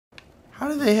How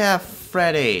do they have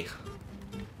Freddy?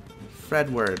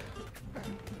 Fredward.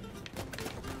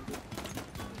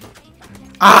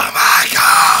 Oh my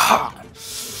god!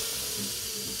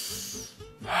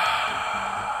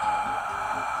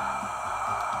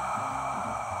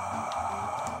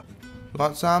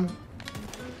 Want some?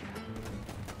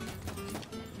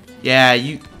 Yeah,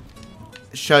 you...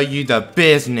 Show you the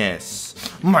business.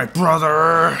 My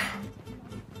brother!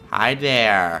 Hi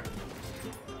there.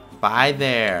 Bye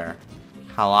there.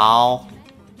 Hello?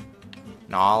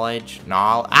 Knowledge?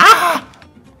 Ah!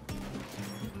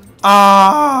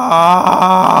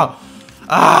 Oh!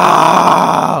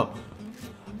 Oh!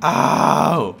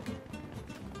 Oh!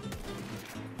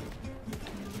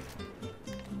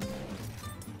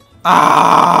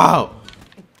 Oh!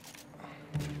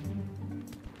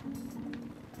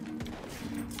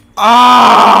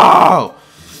 Oh!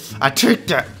 I take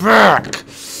that back.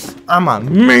 I'm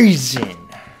amazing.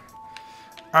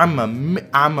 I'm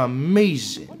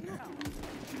amazing.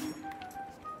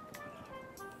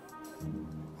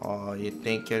 Oh, you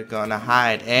think you're gonna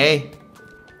hide, eh?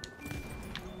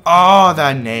 Oh,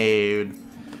 the nade.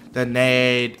 The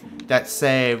nade that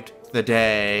saved the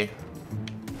day.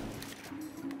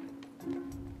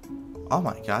 Oh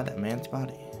my god, that man's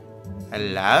body.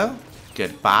 Hello?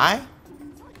 Goodbye?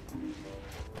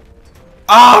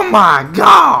 Oh my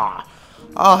god!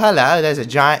 Oh, hello, there's a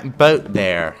giant boat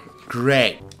there.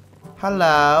 Great.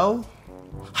 Hello?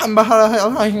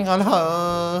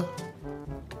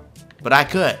 But I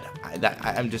could.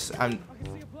 I'm...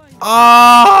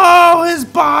 Oh, his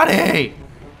body!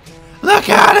 Look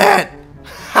at it!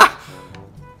 Ha!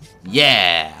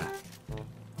 Yeah!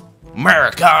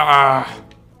 America!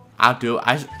 I'll do it.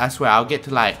 I swear, I'll get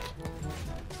to like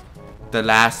the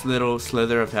last little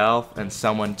slither of health and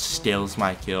someone steals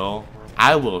my kill.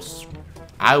 I will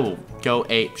go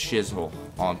ape shizzle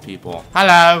on people.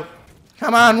 Hello!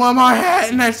 Come on, one more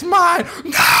hit and it's mine!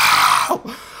 No!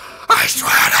 I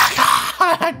swear to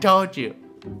God! I told you.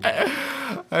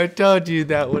 I told you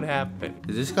that would happen.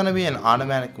 Is this gonna be an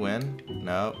automatic win?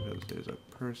 No, there's a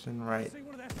person right.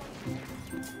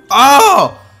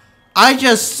 Oh! I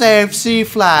just saved C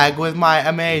Flag with my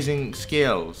amazing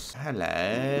skills.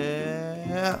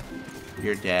 Hello?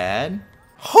 You're dead?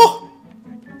 Huh!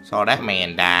 So that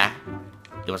man died.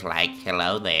 It was like,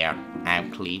 hello there,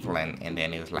 I'm Cleveland. And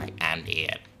then he was like, I'm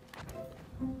dead.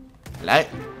 Hello?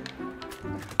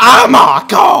 Oh my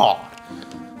god!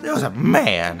 There was a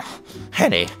man.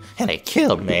 And he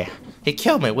killed me. He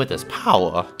killed me with his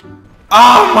power.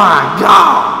 Oh my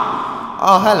god!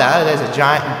 Oh, hello, there's a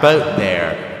giant boat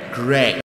there. Great.